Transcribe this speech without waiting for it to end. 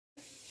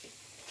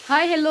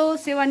Hi hello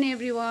सेवान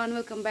everyone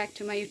welcome back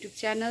to my YouTube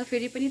channel.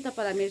 फेरि पनि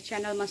तपाईँलाई मेरो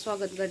च्यानलमा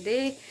स्वागत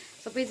गर्दै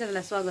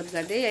सबैजनालाई स्वागत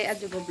गर्दै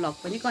आजको ब्लग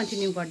पनि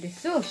कन्टिन्यू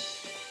गर्दैछु।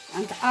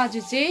 अन्त आज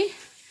चाहिँ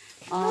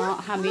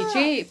हामी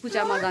चाहिँ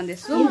पूजामा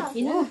जाँदैछौँ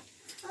हो।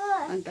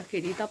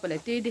 अन्तखेरि तपाईँलाई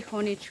त्यही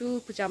देखाउने छु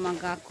पूजामा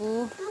गएको।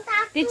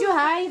 तेजु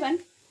हाई भन्,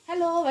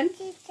 हेलो भन्,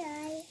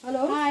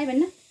 हेलो हाई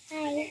भन्न।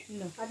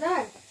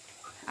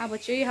 अब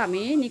चाहिँ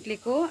हामी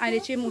निक्लेको, अहिले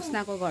चाहिँ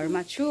मुस्नाको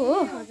घरमा छु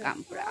हो। काम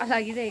पुरा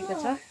लागिरहेको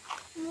छ।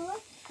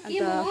 अन्त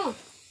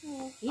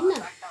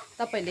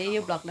तपाईले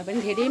यो ब्लगलाई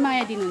पनि धेरै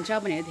माया दिनुहुन्छ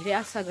भनेर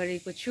धेरै आशा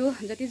गरेको छु।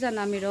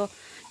 जतिजना मेरो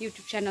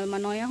युट्युब च्यानलमा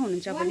नयाँ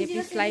हुनुहुन्छ भने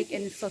प्लिज लाइक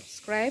एन्ड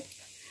सब्सक्राइब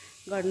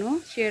गर्नु,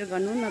 सेयर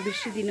गर्नु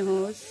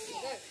नबिर्सिदिनुहोस्।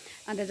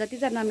 अन्त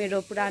जतिजना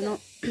मेरो पुरानो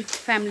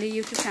फ्यामिली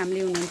युट्युब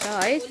फ्यामिली हुनुहुन्छ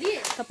है,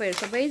 तपाईहरु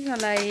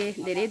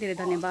सबैजनालाई धेरै धेरै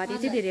धन्यवाद।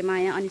 यति धेरै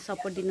माया अनि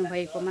सपोर्ट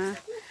दिनुभएकोमा।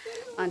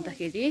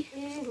 अन्तखेरि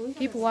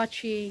किप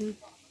वाचिङ।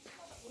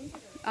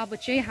 अब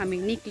चाहिँ हामी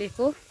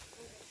निक्लेको,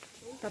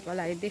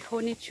 तपाईलाई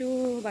देखाउने छु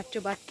बाटो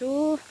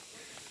बाटो।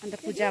 अन्त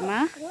पूजा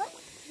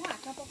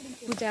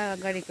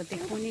गरेको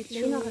देखाउने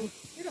छु।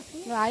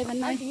 ल हाई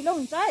भन्न, ढिलो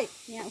हुन्छ है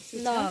यहाँ।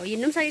 ल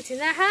हिँड्नु पनि सकेको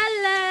छैन।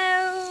 हेलो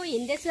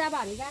हिँड्दैछु। अब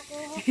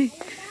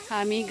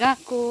हामी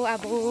गएको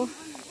अब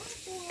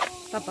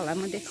तपाईलाई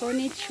म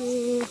देखाउने छु।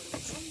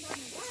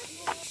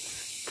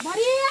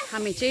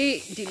 हामी चाहिँ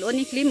ढिलो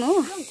निक्ल्यौँ हो।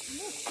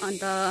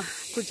 अन्त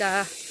पूजा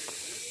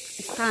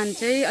स्थान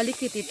चाहिँ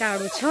अलिकति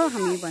टाढो छ,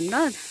 हामीभन्दा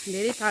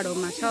धेरै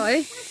टाढोमा छ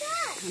है।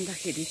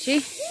 अन्तखेरि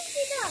चाहिँ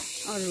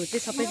अरू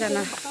चाहिँ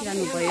सबैजना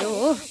जानुभयो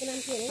हो।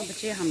 अब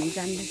चाहिँ हामी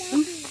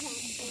जाँदैछौँ।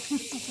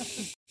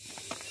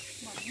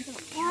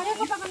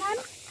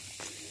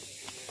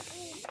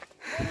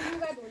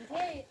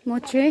 म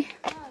चाहिँ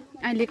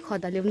अहिले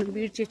खदा ल्याउनु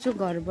बिर्सेछु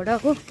घरबाट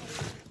हो।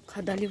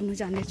 खदा ल्याउनु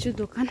जाँदैछु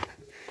दोकान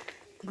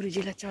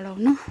गुरुजीलाई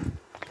चढाउन।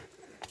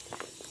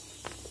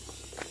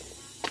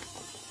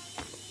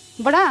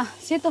 बडा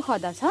सेतो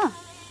खदा छ।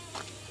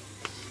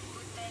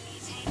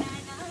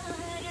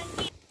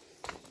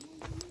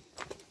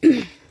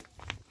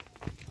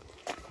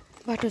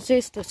 बाटो चाहिँ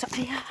यस्तो छ।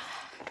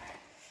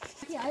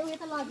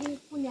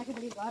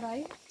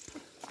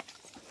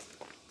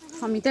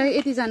 हामी त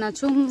यतिजना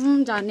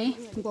छौँ जाने।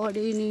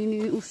 बडी निनी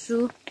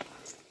उसु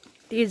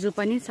तेजु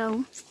पनि छ।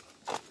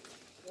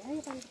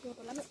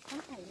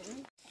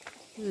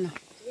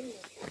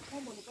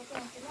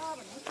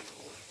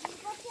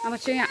 अब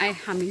चाहिँ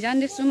हामी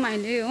जाँदैछौँ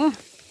अहिले हो।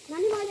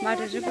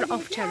 बाटो चाहिँ पुरा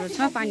अप्ठ्यारो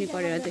छ, पानी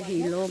परेर त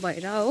हिलो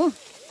भएर हो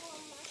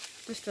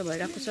त्यस्तो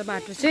भइरहेको छ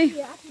बाटो चाहिँ।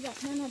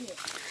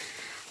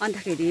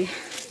 अन्तखेरि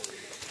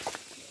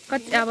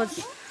कति अब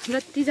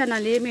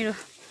जतिजनाले मेरो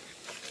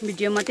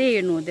भिडियो मात्रै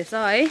हेर्नु हुँदैछ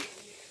है,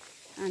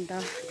 अन्त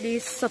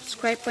प्लिज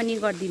सब्सक्राइब पनि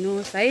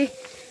गरिदिनुहोस् है,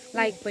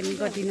 लाइक पनि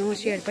गरिदिनुहोस्,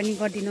 सेयर पनि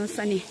गरिदिनुहोस्।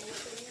 अनि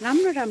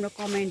राम्रो राम्रो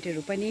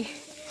कमेन्टहरू पनि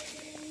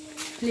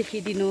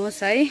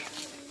लेखिदिनुहोस् है,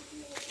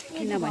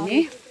 किनभने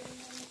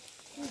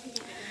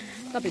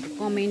तपाईको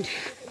कमेन्ट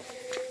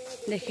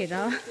देखेर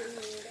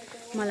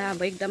मलाई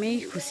अब एकदमै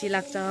खुसी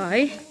लाग्छ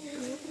है।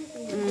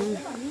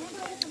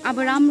 अब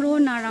राम्रो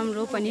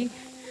नराम्रो पनि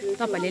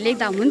तपाईले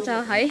लेख्दा हुन्छ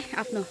है,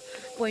 आफ्नो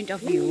पोइन्ट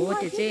अफ भ्यू हो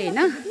त्यो चाहिँ हैन।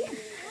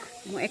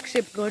 म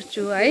एक्सेप्ट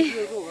गर्छु है,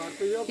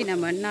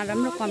 किनभने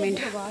नराम्रो कमेन्ट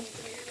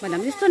भन्दा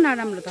पनि त्यस्तो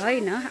नराम्रो त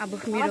होइन। अब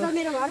मेरो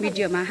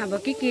भिडियोमा अब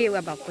के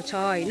भएको छ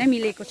हैन,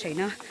 मिलेको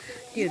छैन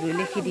त्योहरू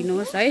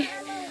लेखिदिनुहोस् है।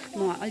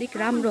 म अलिक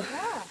राम्रो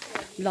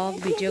भ्लग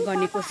भिडियो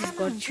गर्ने कोसिस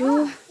गर्छु।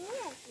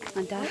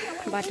 अन्त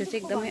बाटो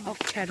चाहिँ एकदमै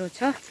अप्ठ्यारो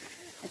छ।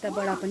 यता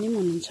बडा पनि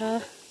हुनुहुन्छ।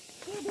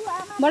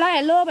 बडा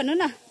हेलो भन्नु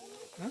न,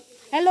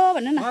 हेलो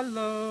भन्नु न।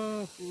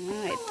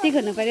 यति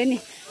गर्नु पर्यो नि।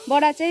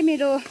 बडा चाहिँ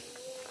मेरो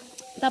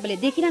तपाईँले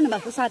देखिरहनु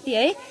भएको साथी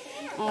है,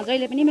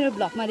 जहिले पनि मेरो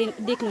भ्लगमा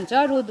देख्नुहुन्छ।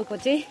 रोदुको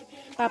चाहिँ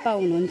पापा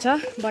हुनुहुन्छ।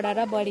 बडा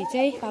र बडी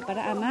चाहिँ पापा र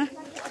आमा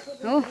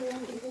हो।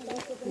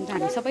 अन्त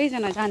हामी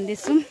सबैजना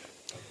जाँदैछौँ।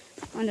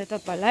 अन्त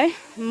तपाईँलाई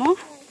म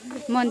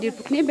मन्दिर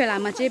पुग्ने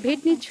बेलामा चाहिँ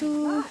भेट्ने छु।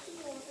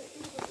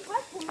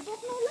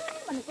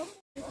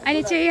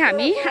 अहिले चाहिँ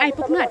हामी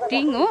आइपुग्नु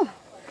आँट्यौँ हो।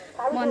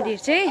 मन्दिर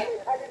चाहिँ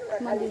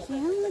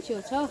यहाँ छेउ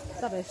छ।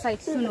 तपाईँ सायद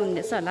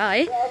सुन्नुहुँदैछ होला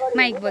है,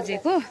 माइक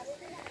बजेको।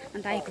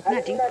 अन्त आइपुग्नु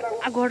आँट्यौँ।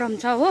 गरम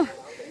छ हो।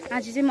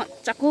 आज चाहिँ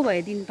मजाको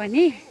भयो दिन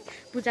पनि,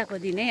 पूजाको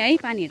दिनै है।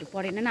 पानीहरू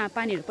परेन न,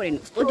 पानीहरू पऱ्यो भने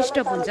कस्तो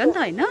डिस्टर्ब हुन्छ नि त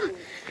होइन,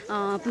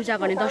 पूजा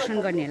गर्ने दर्शन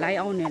गर्नेहरूलाई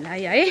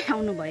आउनेहरूलाई है,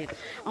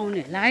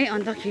 आउनेहरूलाई।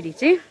 अन्तखेरि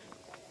चाहिँ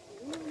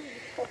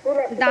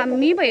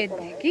दामी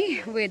भयो कि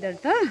वेदर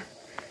त।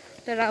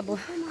 तर अब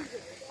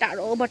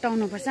टाढोबाट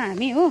आउनुपर्छ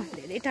हामी हो,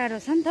 धेरै टाढो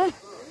छ नि त।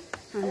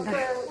 अन्त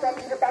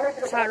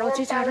साह्रो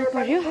चाहिँ साह्रो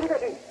पर्यो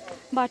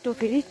बाटो।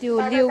 फेरि त्यो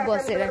लेउ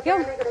बसेर क्या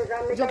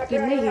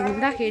जोकिँदै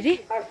हिँड्दाखेरि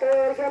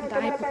अन्त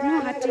आइपुग्नु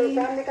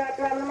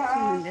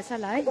आँटिँदैछ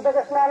होला है।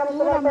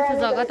 राम्रो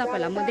जग्गा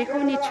तपाईँलाई म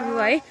देखाउने छु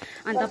है।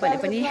 अनि तपाईँले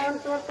पनि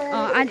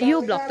यो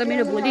भ्लग त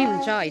मेरो भोलि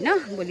हुन्छ होइन,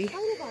 भोलि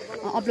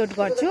अपलोड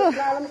गर्छु।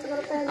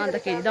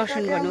 अन्तखेरि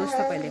दर्शन गर्नुहोस्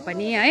तपाईँले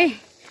पनि है,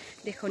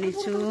 देखाउने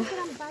छु।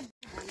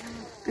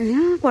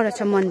 यहाँ पर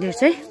छ मन्दिर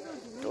चाहिँ,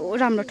 यस्तो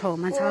राम्रो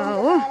ठाउँमा छ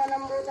हो।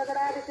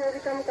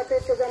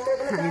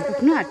 हामी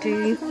पुग्नु आँट्यौँ।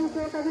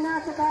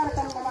 यता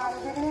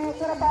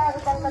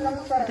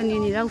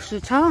यहाँनिर उसो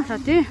छ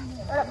साथी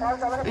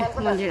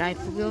मन्दिर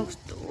आइपुग्यो।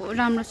 कस्तो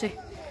राम्रो चाहिँ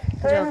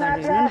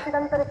जग्गाहरू हेर्नु न,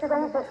 जग्गाहरू कस्तो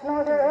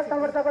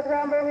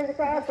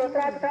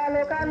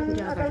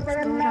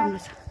राम्रो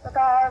छ।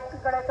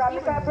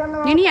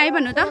 नि आइ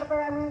भन्नु त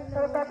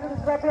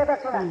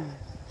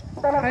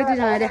खै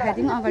दुईजना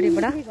देखाइदिउँ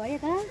अगाडिबाट।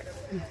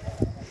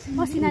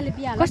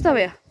 कस्तो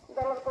भयो?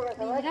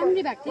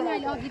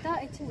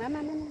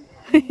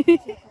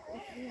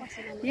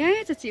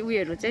 यहाँ चाहिँ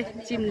उयोहरू चाहिँ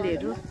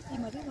चिम्लेहरू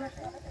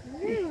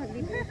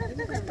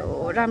कस्तो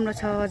राम्रो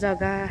छ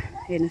जग्गा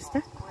हेर्नुहोस् त।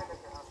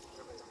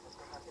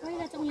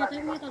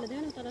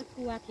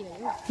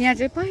 यहाँ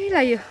चाहिँ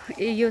पहिला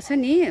यो छ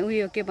नि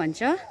उयो के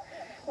भन्छ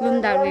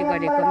लुम्दार उयो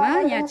गरेकोमा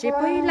यहाँ चाहिँ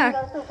पहिला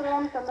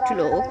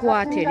ठुलो कुवा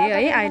थियो अरे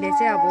है। अहिले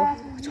चाहिँ अब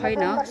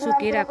छैन,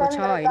 सुकिरहेको छ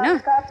होइन।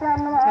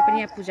 तपाईँ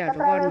यहाँ पूजाहरू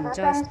गर्नुहुन्छ,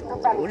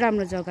 यस्तो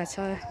राम्रो जग्गा छ।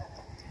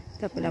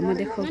 तपाईँलाई म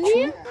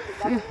देखाउँछु।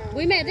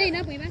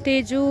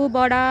 तेजु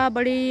बडा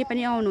बडी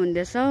पनि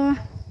आउनुहुँदैछ।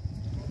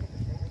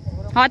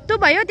 हत्तु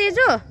भयो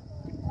तेजु,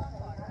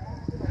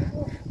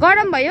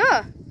 गरम भयो।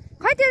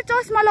 खै त्यो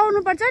चस्मा लाउनु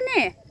पर्छ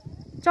नि,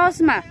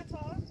 चस्मा।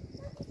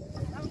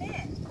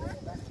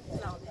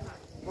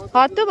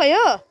 हत्तु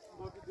भयो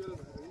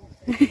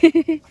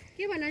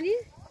के भन नि,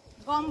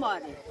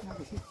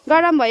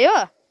 गरम भयो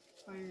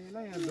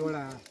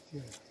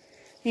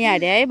यहाँ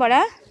अरे है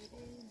बडा।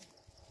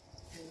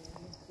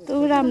 कस्तो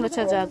राम्रो छ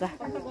जग्गा।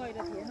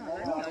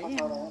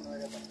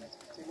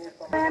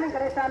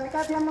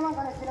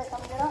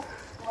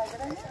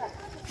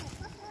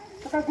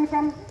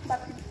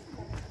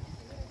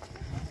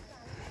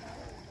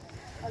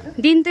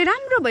 दिन चाहिँ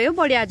राम्रो भयो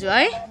बढी आज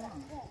है,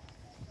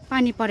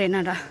 पानी परेन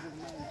र।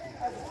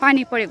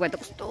 पानी परेको भए त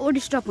कस्तो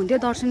डिस्टर्ब हुन्थ्यो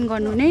दर्शन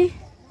गर्नु नै।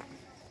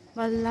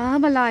 बल्ल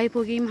बल्ल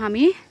आइपुग्यौँ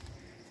हामी।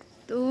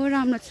 कस्तो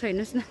राम्रो छ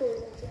हेर्नुहोस् न।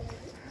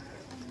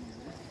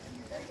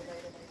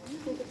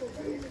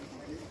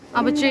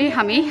 अब चाहिँ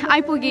हामी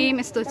आइपुग्यौँ,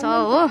 यस्तो छ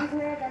हो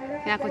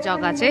यहाँको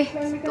जग्गा चाहिँ।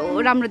 कस्तो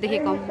राम्रो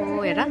देखेको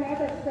अम्बो हेर,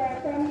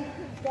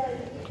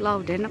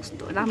 क्लाउड हेर्न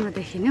कस्तो राम्रो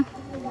देखिन्यो।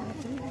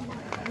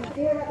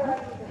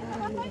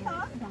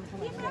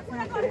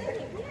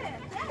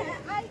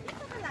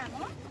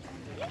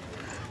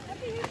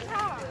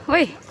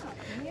 ओइ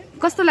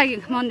कस्तो लाग्यो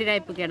मन्दिर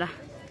आइपुगेर?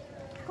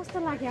 कस्तो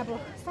लाग्यो? अब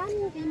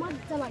शान्ति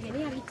मज्जा लाग्यो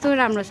नि। कस्तो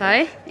राम्रो छ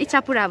है, इच्छा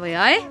पुरा भयो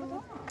है।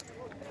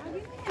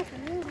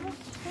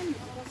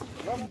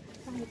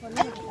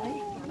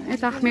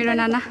 यता मेरो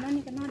नाना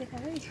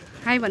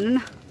हाई भन्नु न।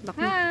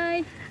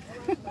 हाई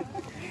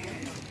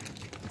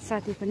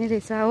साथी पनि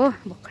रहेछ हो।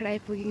 भर्खर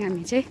आइपुग्यौँ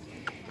हामी चाहिँ।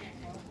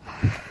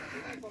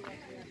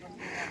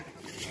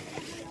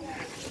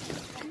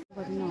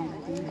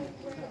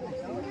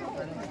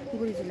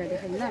 गुरुजीलाई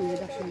देखाउनु ल हामीले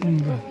दर्शन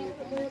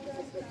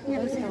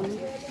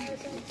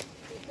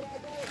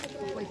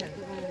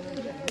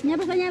यहाँ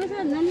बस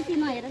नानी त्यो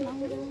नहेर न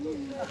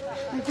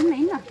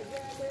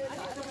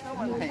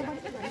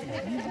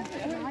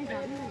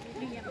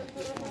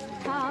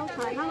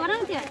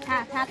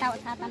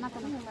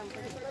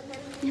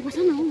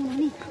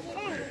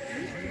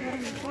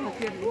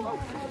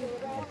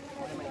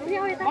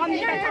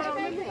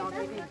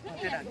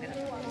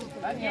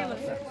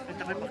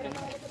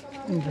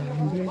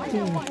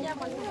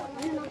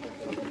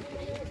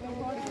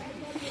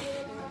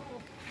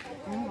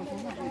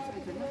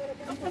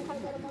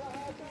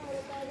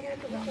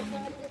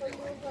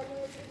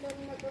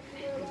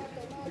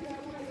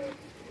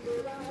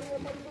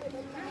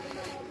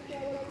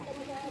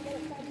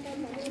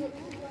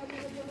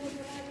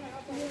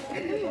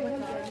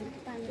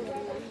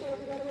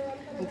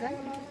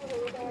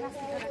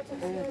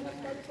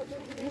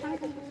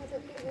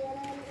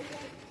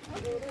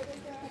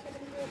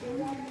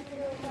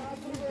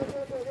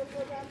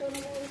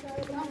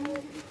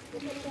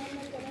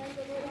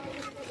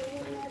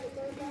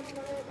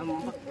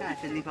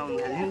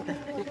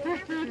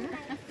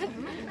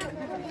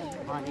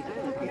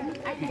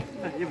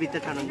यो भित्र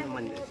छाड्नु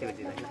मन्दिर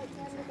शिवजीलाई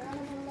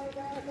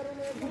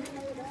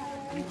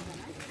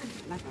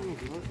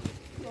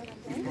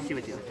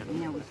शिवजीलाई छाड्नु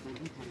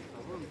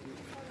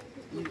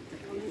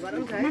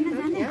गरम छ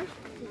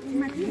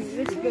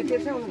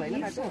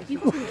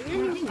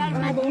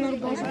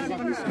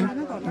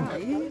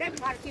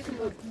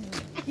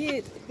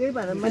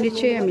अनि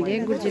चाहिँ हामीले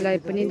गुरुजीलाई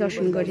पनि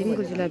दर्शन गऱ्यौँ।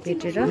 गुरुजीलाई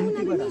भेटेर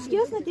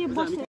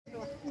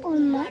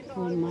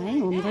होममा है,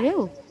 होम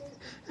गऱ्यौ?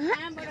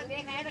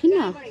 किन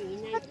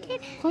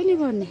कहिले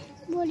गर्ने?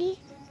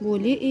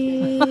 भोलि। ए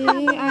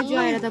आज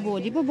आएर त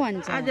भोलि पो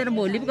भन्छ। आज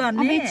भोलि पो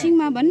गर्ने।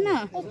 एकछिनमा भन्न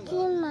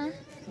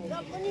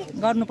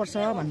गर्नुपर्छ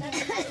भन्नु।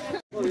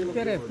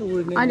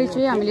 अहिले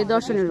चाहिँ हामीले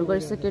दर्शनहरू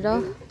गरिसकेर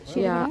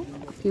चिया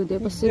पिउँदै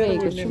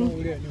बसिरहेको छौँ।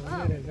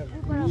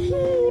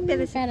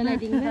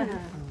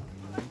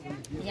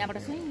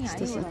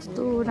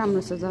 कस्तो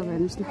राम्रो छ जग्गा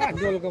हेर्नुहोस् न।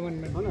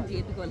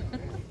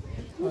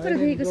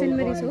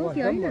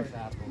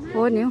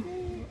 हो नि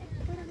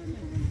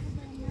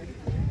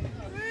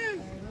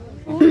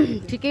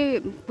ठिकै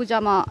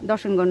पूजामा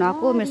दर्शन गर्न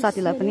आएको मेरो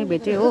साथीलाई पनि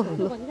भेटेँ हो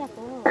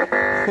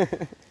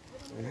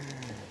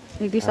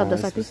एक दुई शब्द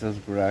साथी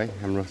कुरा है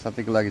हाम्रो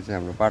साथीको लागि चाहिँ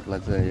हाम्रो पार्टलाई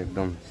चाहिँ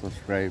एकदम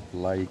सब्सक्राइब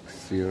लाइक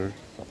सेयर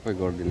सबै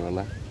गरिदिनु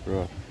होला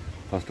र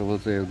फर्स्ट अफ अल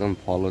चाहिँ एकदम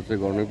फलो चाहिँ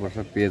गर्नै पर्छ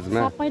पेजमा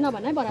सबै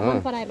नभने भरे मन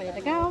परायो भने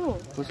त कहाँ हो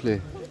कसले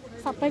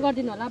सबै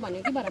गरिदिनु होला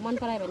भन्यो कि भरे मन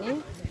परायो भने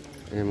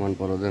ए मन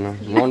पराउँदैन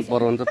मन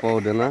पराउनु चाहिँ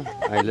पाउँदैन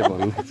अहिले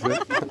भन्नुहुन्छ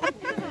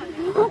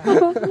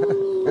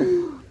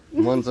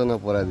मन चाहिँ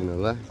नपराइदिनु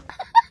होला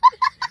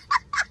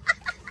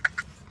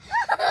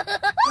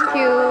थ्याङ्क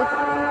यू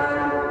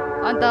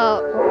अन्त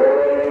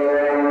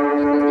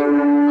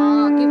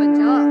के भन्छ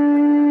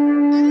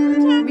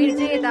मेरो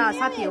चाहिँ यता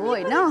साथी हो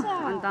होइन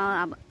अन्त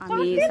अब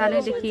हामी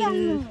सानैदेखि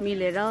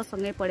मिलेर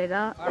सँगै पढेर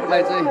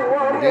पार्टलाई चाहिँ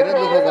धेरै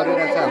दुःख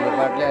गरिरहेको छ हाम्रो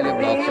पार्टले अहिले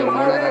भ्लग्सहरू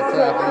बनाइरहेको छ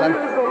आफूलाई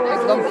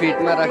एकदम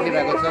फिटमा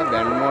राखिरहेको छ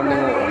बिहान मर्निङ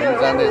घुम्नु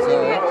जाँदैछ है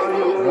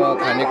र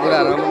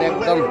खानेकुराहरू पनि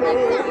एकदम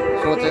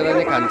सोचेर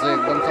नै खान्छ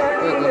एकदम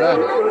सबै कुरा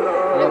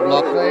र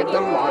भ्लग्समा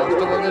एकदम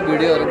फर्स्ट अफ अल चाहिँ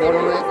भिडियोहरू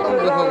बनाउनु एकदम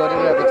दुःख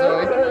गरिरहेको छ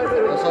है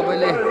र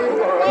सबैले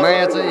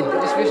माया चाहिँ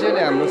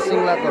स्पेसियली हाम्रो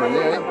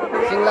सिङ्लाकोहरूले है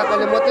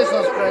सिङ्लाकोले मात्रै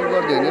सब्सक्राइब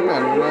गरिदियो भने पनि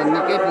हाम्रोमा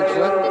निकै पुग्छ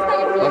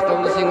फर्स्ट अफ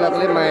अल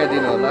सिङ्लाकोले माया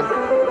दिनु होला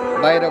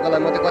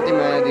बाहिरकोलाई मात्रै कति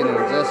माया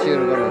दिनुहुन्छ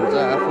सेयर गर्नुहुन्छ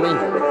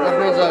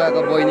आफ्नै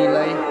जग्गाको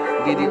बहिनीलाई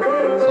दिदी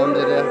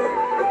सम्झेर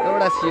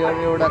एउटा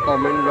सेयर एउटा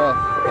कमेन्ट र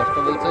फर्स्ट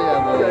अफ अल चाहिँ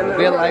अब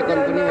बेल आइकन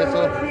पनि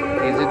यसो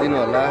हिजिदिनु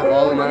होला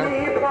अलमा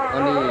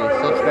अनि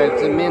सब्सक्राइब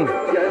चाहिँ मेन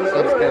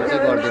सब्सक्राइब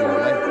चाहिँ गरिदिनु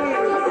होला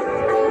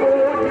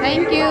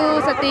थ्याङ्क यू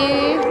साथी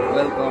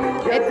वेलकम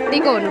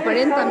यतिको हुनु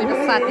पऱ्यो नि त मेरो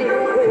साथी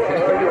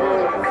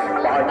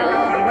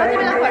कति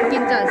बेला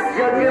फर्किन्छस्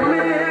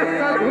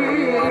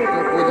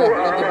पूजा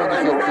कति बजी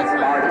सक्छ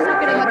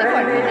सकेर मात्रै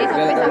फर्किने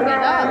सबै सकेर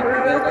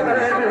साथी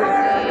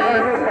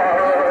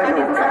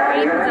त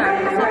सबै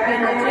पूजाहरू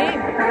सकेर चाहिँ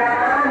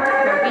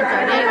फर्किन्छ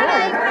अरे हो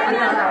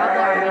अन्त अब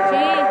हामी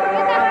चाहिँ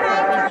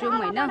फर्किन्छौँ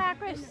होइन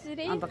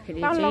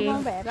अन्तखेरि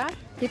चाहिँ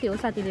त्यति हो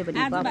साथीले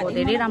भनेको अब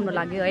धेरै राम्रो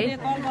लाग्यो है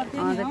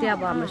अन्त त्यही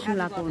अब हाम्रो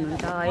सिङ्लाको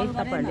हुनुहुन्छ है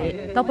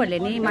तपाईँहरूले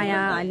नै माया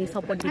अनि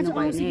सपोर्ट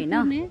दिनुभयो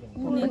भने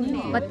होइन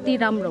कति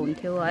राम्रो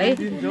हुन्थ्यो है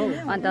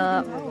अन्त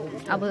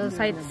अब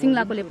सायद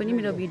सिङ्लाकोले पनि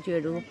मेरो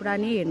भिडियोहरू पुरा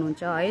नै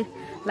हेर्नुहुन्छ है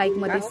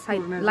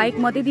लाइक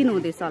मात्रै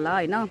दिनुहुँदैछ होला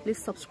होइन प्लिज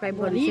सब्सक्राइब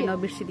गर्नु चाहिँ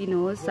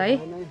नबिर्सिदिनुहोस् है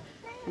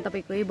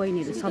तपाईँकै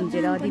बहिनीहरू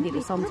सम्झेर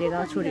दिदीहरू सम्झेर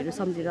छोरीहरू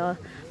सम्झेर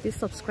प्लिज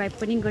सब्सक्राइब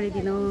पनि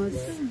गरिदिनुहोस्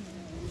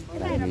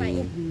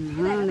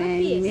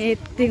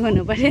यति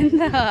गर्नु पऱ्यो नि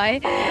त है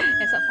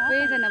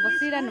सबैजना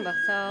बसिरहनु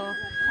भएको छ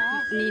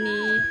निनी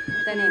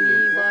उता निनी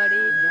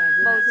बडी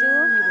भाउजू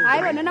हाई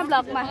भन्नु न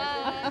ब्लगमा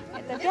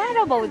यता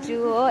प्यारो भाउजू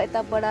हो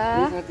यताबाट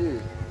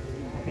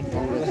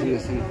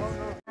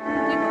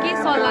के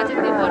सल्लाह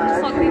चाहिँ त्यो भन्नु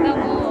सक्दिनँ म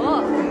हो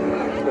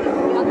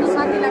अन्त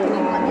साथीलाई पनि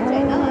भन्ने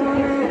छैन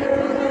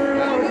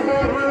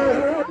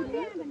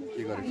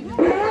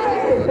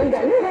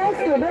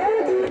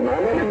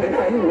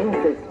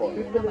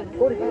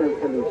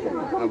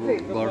अब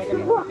गर्छु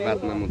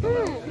बादमा म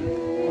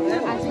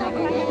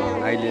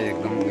अहिले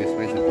एकदम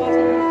उयसमै छ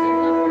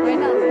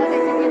होइन बधाई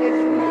चाहिँ के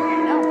दिन्छु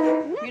होइन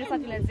मेरो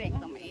साथीलाई चाहिँ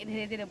एकदमै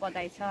धेरै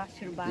बधाई छ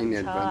आशीर्वाद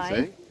छ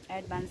है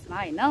एडभान्समा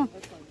होइन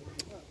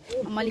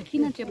मैले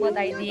किन चाहिँ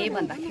बधाई दिएँ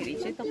भन्दाखेरि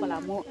चाहिँ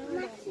तपाईँलाई म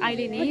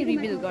अहिले नै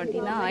रिभिल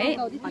गर्दिनँ है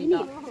अन्त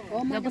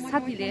जब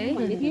साथीले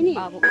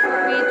अब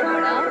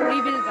पेजबाट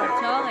रिभिल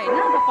गर्छ होइन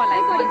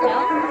तपाईँलाई भन्छ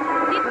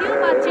त्यो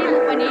बात चाहिँ म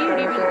पनि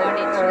रिभिल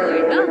गर्नेछु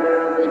होइन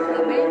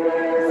एकदमै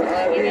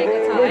लागिरहेको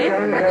छ है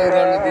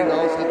गर्ने दिन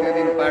आउँछ त्यो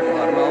दिन पार्ट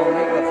घरमा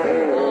आउनै पर्छ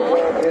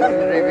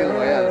रिभिल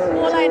भइहाल्छ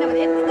बोलाएन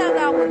भने यति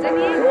ज्यादा हुन्छ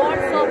नि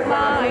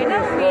वाट्सएपमा होइन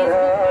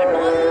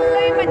फेसबुकमा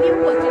डल्लैमा न्यु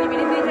खोज्छु नि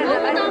फेरि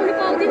दुईजनालाई आउनु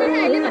पाउँदिनँ नि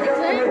अहिले भनेको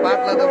चाहिँ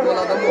पार्टलाई त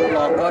बोलाउँदा म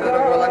भ्लग गरेर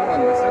बोलाउँ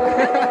भन्दैछु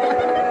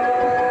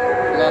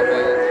भ्लग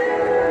भयो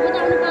म त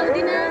आउनु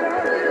पाउँदिनँ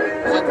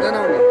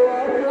सक्दैनौ नि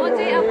म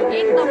चाहिँ अब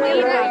एकदमै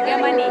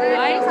भाग्यमानी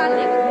है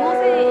साथीहरू म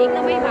चाहिँ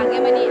एकदमै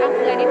भाग्यमानी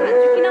आफूलाई नै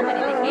ठान्छु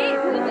किनभनेदेखि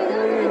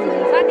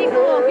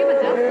साथीको के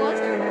भन्छ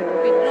फर्स्ट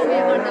भित्र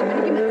उयो गर्दा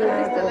पनि के भन्छ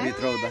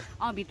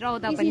त्यस्तोलाई भित्र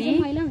आउँदा पनि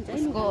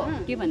उसको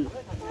के भन्नु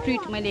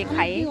ट्रिट मैले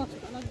खाएँ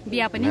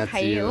बिहा पनि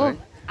खाएँ हो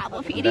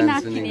अब फेरि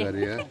नाच्ने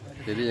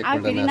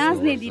अब फेरि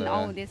नाच्ने दिन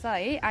आउँदैछ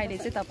है अहिले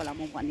चाहिँ तपाईँलाई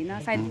म भन्दिनँ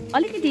सायद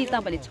अलिकति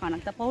तपाईँले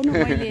छनक त पाउनु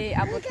मैले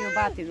अब त्यो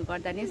बातहरू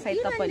गर्दा नि सायद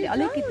तपाईँले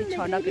अलिकति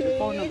छनकहरू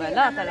पाउनु भयो ल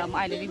तर म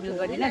अहिले रिभिल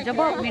गर्दिनँ जब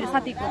मेरो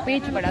साथीको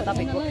पेजबाट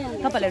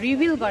तपाईँलाई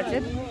रिभिल गर्छ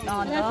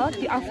अन्त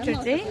त्यो आफ्टर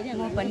चाहिँ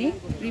म पनि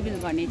रिभिल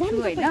गर्नेछु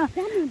होइन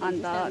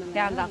अन्त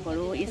त्यहाँ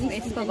गएकोहरू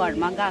यसको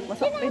घरमा गएको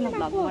सबै म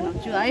भ्लग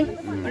बनाउँछु है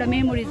एउटा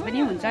मेमोरिज पनि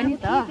हुन्छ नि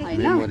त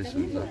होइन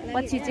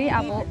पछि चाहिँ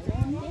अब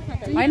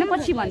होइन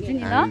पछि भन्छु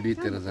नि ल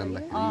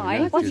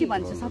है पछि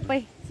भन्छु सबै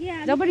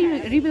जब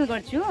रिभिल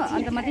गर्छु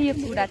अन्त मात्रै यो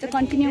कुरा चाहिँ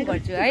कन्टिन्यू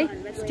गर्छु है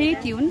स्टे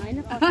ट्युन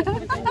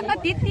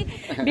त्यति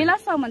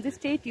बेलासम्म चाहिँ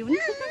स्टे ट्युन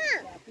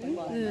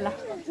ल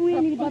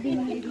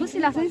खुसी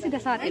लाग्छ नि सिधा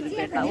साथीहरू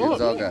भेट्दा हो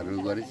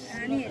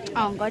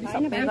गरी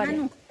सबै गरी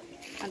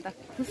अन्त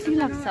खुसी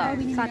लाग्छ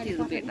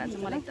साथीहरू भेट्दा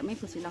चाहिँ मलाई एकदमै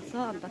खुसी लाग्छ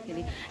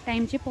अन्तखेरि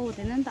टाइम चाहिँ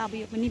पाउँदैन नि त अब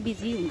यो पनि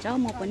बिजी हुन्छ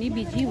म पनि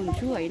बिजी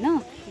हुन्छु होइन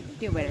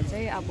त्यो भएर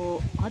चाहिँ अब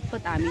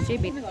हतपत हामी चाहिँ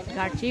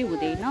भेटघाट चाहिँ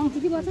हुँदैन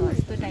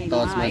यस्तो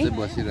टाइममा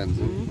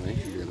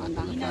है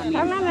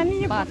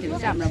बातहरू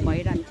चाहिँ हाम्रो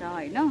भइरहन्छ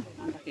होइन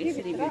अन्तखेरि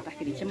यसरी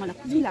भेट्दाखेरि चाहिँ मलाई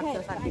खुसी लाग्छ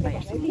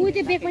साथीभाइहरू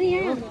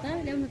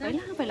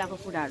पहिला पहिलाको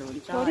कुराहरू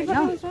हुन्छ होइन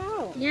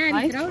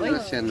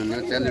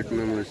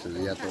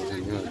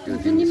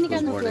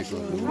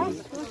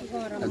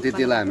त्यति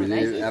बेला हामीले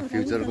अब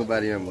फ्युचरको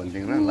बारेमा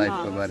भन्थ्यौँ न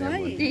लाइफको बारेमा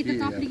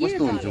भन्थ्यौँ कि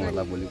कस्तो हुन्छौँ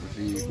होला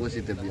भोलिपछि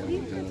कोसित बिहा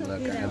हुन्छौँ होला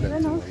कहाँ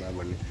जान्छौँ होला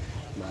भन्ने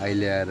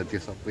अहिले आएर त्यो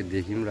सबै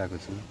देखि पनि रहेको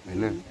छौँ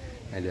होइन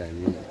अहिले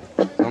हामी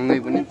सँगै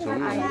पनि छौँ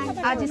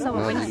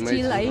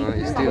स्टिल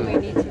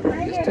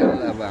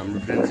अब हाम्रो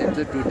फ्रेन्डसिप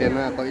चाहिँ टुटेन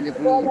कहिले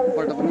पनि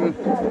एकपल्ट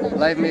पनि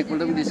लाइफमा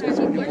एकपल्ट पनि डिस्कस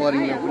पनि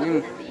परेन पनि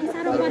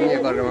तर पनि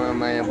एकअर्कामा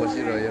माया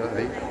बसिरह्यो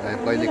है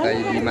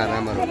कहिलेकाहीँ बिमार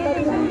आमाहरू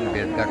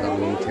भेटघाटहरू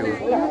हुन्थ्यो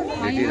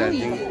भेटिरहेको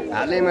थियौँ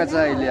हालैमा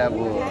चाहिँ अहिले अब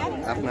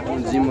आफ्नो आफ्नो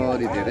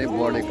जिम्मेवारी धेरै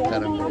बढेको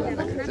कारणले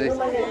गर्दाखेरि चाहिँ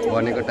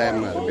भनेको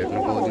टाइममा भेट्न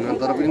पाउँदैनौँ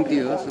तर पनि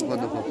त्यो हो सुख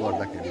दुःख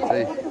पर्दाखेरि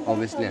चाहिँ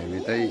अभियसली हामी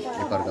चाहिँ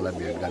एकअर्कालाई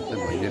भेटघाट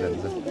चाहिँ भइ नै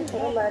रहन्छ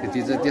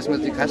त्यति चाहिँ त्यसमा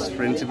चाहिँ खास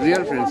फ्रेन्डसिप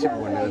रियल फ्रेन्डसिप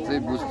भनेर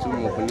चाहिँ बुझ्छु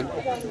म पनि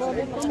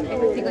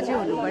यतिको चाहिँ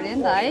हुनु पऱ्यो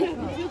नि त है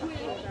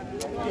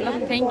ल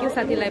थ्याङ्क यू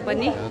साथीलाई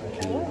पनि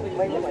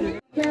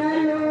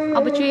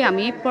अब चाहिँ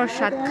हामी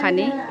प्रसाद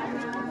खाने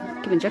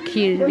के भन्छ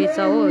खिर रहेछ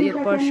हो यो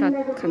प्रसाद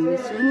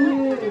खाँदैछौँ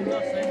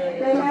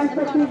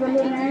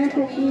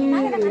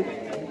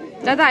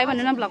दादा आयो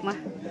भन्नु न ब्लगमा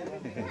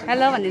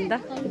हेलो भनिदिनु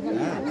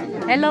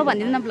त हेलो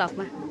भनिदिनु न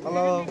ब्लगमा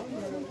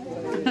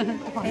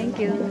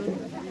थ्याङ्क यू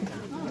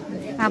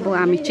अब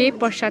हामी चाहिँ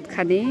प्रसाद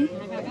खाने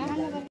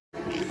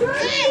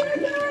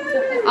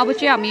अब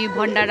चाहिँ हामी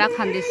भण्डारा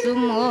खाँदैछौँ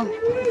हो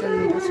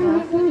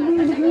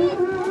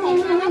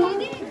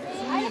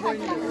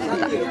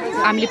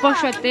हामीले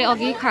प्रसाद चाहिँ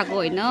अघि खाएको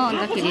होइन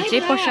अन्तखेरि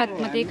चाहिँ प्रसाद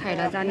मात्रै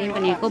खाएर जाने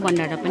भनेको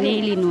भण्डारा पनि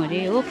लिनु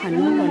अरे हो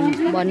खानु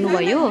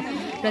भन्नुभयो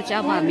र चाहिँ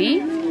अब हामी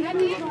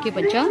के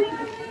भन्छ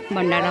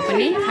भण्डारा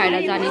पनि खाएर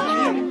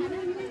जानेछौँ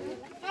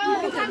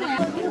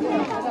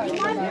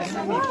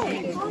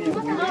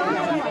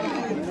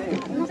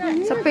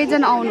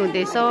सबैजना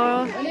आउनुहुँदैछ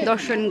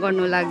दर्शन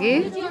गर्नु लागि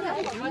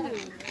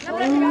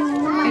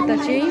यता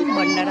चाहिँ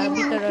भण्डारा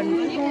वितरण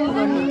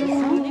गर्नुहुँदैछ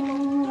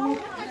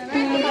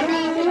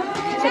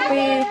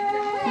सबै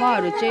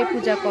उहाँहरू चाहिँ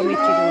पूजा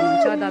कमिटीहरू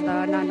हुनुहुन्छ दादा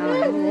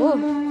नानाहरू हो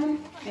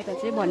यता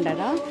चाहिँ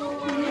भण्डारा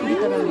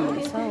वितरण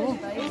हुँदैछ हो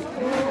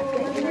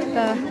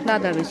यता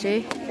दादाहरू चाहिँ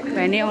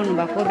बिहानै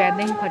आउनुभएको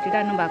बिहानदेखि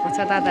खटिरहनु भएको छ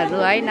दादाहरू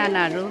है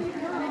नानाहरू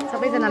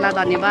सबैजनालाई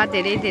धन्यवाद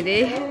धेरै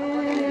धेरै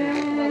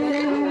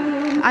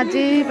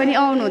अझै पनि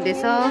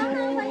आउनुहुँदैछ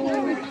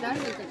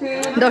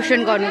दर्शन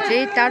गर्नु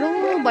चाहिँ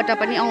टाढोबाट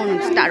पनि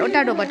आउनुहुन्छ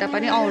टाढोबाट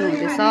पनि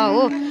आउनुहुँदैछ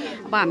हो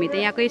अब हामी त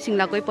यहाँकै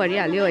सिङ्लाकै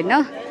परिहाल्यो होइन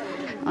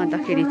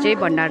अन्तखेरि चाहिँ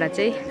भण्डारा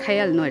चाहिँ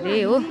खाइहाल्नु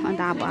अरे हो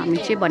अन्त अब हामी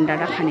चाहिँ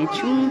भण्डारा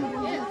खानेछौँ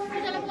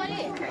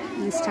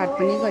स्टार्ट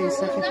पनि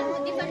गरिसक्यो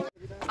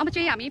अब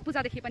चाहिँ हामी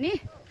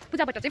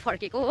पूजाबाट चाहिँ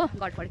फर्केको हो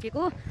घर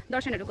फर्केको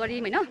दर्शनहरू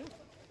गऱ्यौँ होइन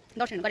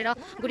दर्शन गरेर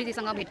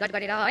गुरुजीसँग भेटघाट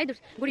गरेर है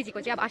गुरुजीको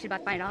चाहिँ अब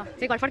आशीर्वाद पाएर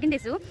चाहिँ घर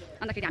फर्किँदैछु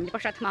अन्तखेरि हामीले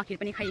प्रसादमा खिर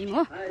पनि खायौँ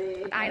हो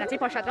अन्त आएर चाहिँ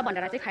प्रसाद र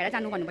भण्डारा चाहिँ खाएर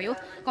जानु भन्नुभयो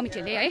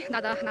कमिटीहरूले है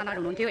दादा नानाहरू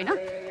हुनुहुन्थ्यो होइन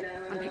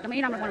अन्त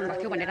एकदमै राम्रो बनाउनु भएको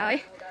थियो भनेर है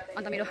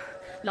अन्त मेरो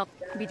भ्लग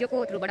भिडियोको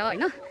थ्रुबाट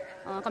होइन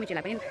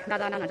कमिटीलाई पनि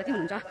दादा नाना जति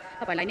हुनुहुन्छ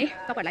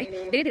तपाईँहरूलाई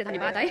धेरै धेरै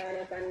धन्यवाद है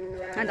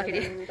अन्तखेरि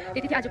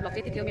त्यति थियो आज भ्लग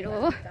चाहिँ त्यति थियो मेरो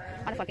हो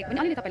अन्त फर्केको पनि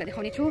अलिअलि तपाईँलाई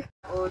देखाउने छु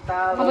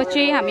अब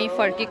चाहिँ हामी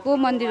फर्केको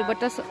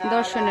मन्दिरबाट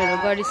दर्शनहरू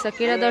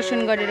गरिसकेर दर्शन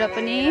गरेर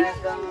पनि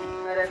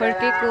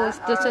फर्केको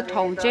यस्तो छ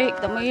ठाउँ चाहिँ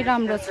एकदमै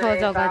राम्रो छ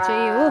जग्गा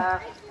चाहिँ हो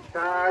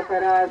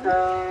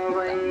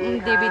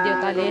देवी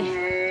देवताले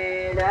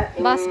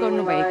बास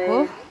गर्नुभएको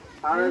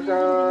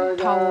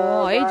ठाउँ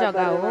हो है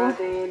जग्गा हो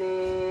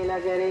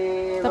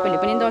तपाईँले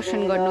पनि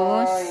दर्शन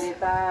गर्नुहोस्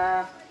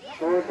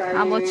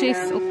अब चाहिँ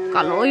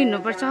उकालो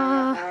हिँड्नुपर्छ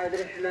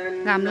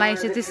घाम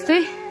लागेपछि त्यस्तै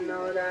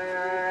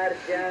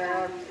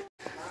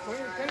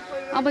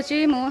अब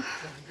चाहिँ म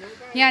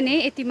यहाँ नै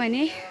यतिमा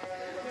नै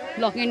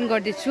भ्लग एन्ड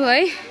गर्दैछु है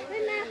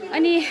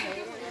अनि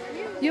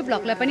यो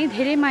भ्लगलाई पनि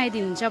धेरै माया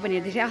दिनुहुन्छ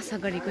भनेर धेरै आशा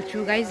गरेको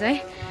छु गाइज है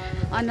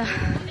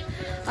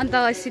अन्त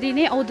यसरी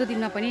नै आउँदो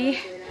दिनमा पनि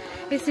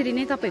यसरी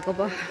नै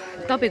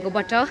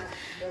तपाईँकोबाट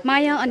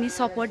माया अनि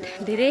सपोर्ट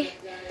धेरै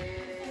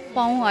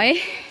पाऊँ है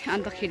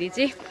अन्तखेरि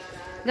चाहिँ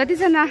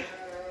जतिजना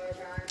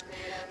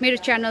मेरो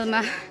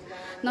च्यानलमा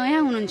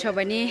नयाँ हुनुहुन्छ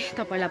भने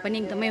तपाईँलाई पनि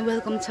एकदमै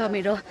वेलकम छ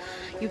मेरो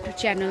युट्युब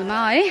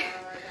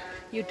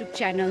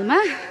च्यानलमा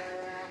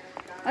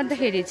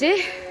अन्तखेरि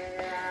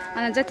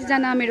चाहिँ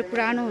जतिजना मेरो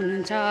पुरानो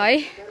हुनुहुन्छ है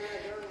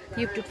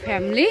युट्युब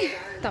फ्यामिली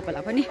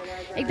तपाईँलाई पनि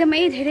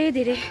एकदमै धेरै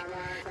धेरै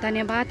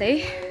धन्यवाद है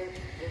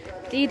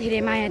त्यही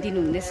धेरै माया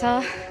दिनुहुँदैछ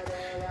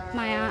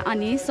माया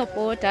अनि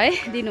सपोर्ट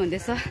है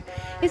दिनुहुँदैछ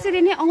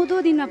यसरी नै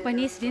आउँदो दिनमा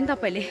पनि यसरी नै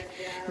तपाईँले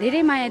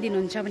धेरै माया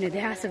दिनुहुन्छ भनेर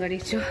धेरै आशा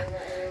गरेको छु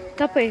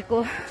तपाईँको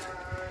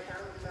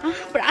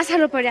पुरा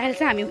साह्रो पऱ्यो अहिले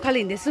चाहिँ हामी उकालो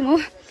हिँड्दैछौँ हो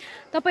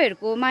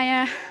तपाईहरुको माया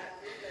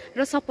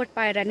र सपोर्ट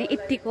पाएर नै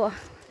यतिको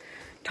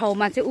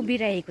ठाउँमा चाहिँ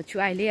उभिरहेको छु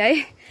अहिले है।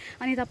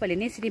 अनि तपाईहरुले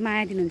नै यसरी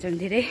माया दिनुहुन्छ भने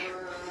धेरै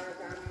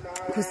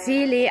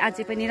खुसीले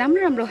अझै पनि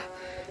राम्रो राम्रो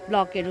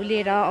भ्लगहरु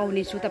लिएर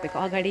आउने छु तपाईको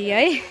अगाडि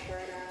है।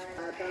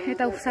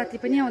 यता साथी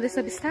पनि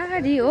आउँदैछ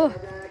बिस्तारै हो।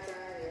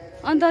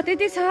 अन्त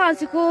त्यति छ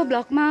आजको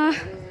भ्लगमा।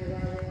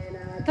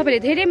 तपाईले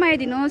धेरै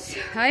माया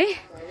दिनुहोस् है।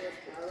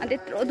 अनि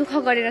त्यत्रो दुःख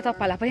गरेर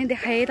तपाईलाई पनि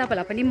देखाए,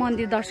 तपाईलाई पनि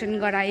मन्दिर दर्शन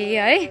गराए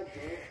है।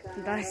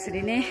 अन्त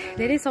यसरी नै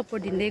धेरै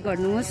सपोर्ट दिँदै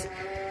गर्नुहोस्।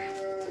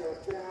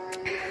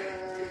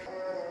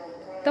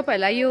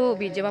 तपाईलाई यो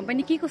भिडियोमा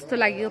पनि के कस्तो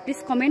लाग्यो प्लिज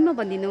कमेन्टमा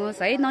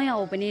भनिदिनुहोस् है। नयाँ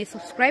हो भने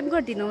सब्स्क्राइब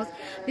गरिदिनुहोस्,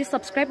 प्लिज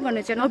सब्स्क्राइब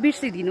गर्न चाहिँ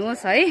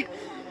नबिर्सिदिनुहोस् है।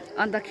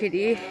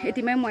 अन्तखेरि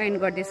यतिमै म एन्ड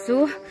गर्दैछु।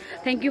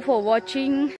 Thank you for watching.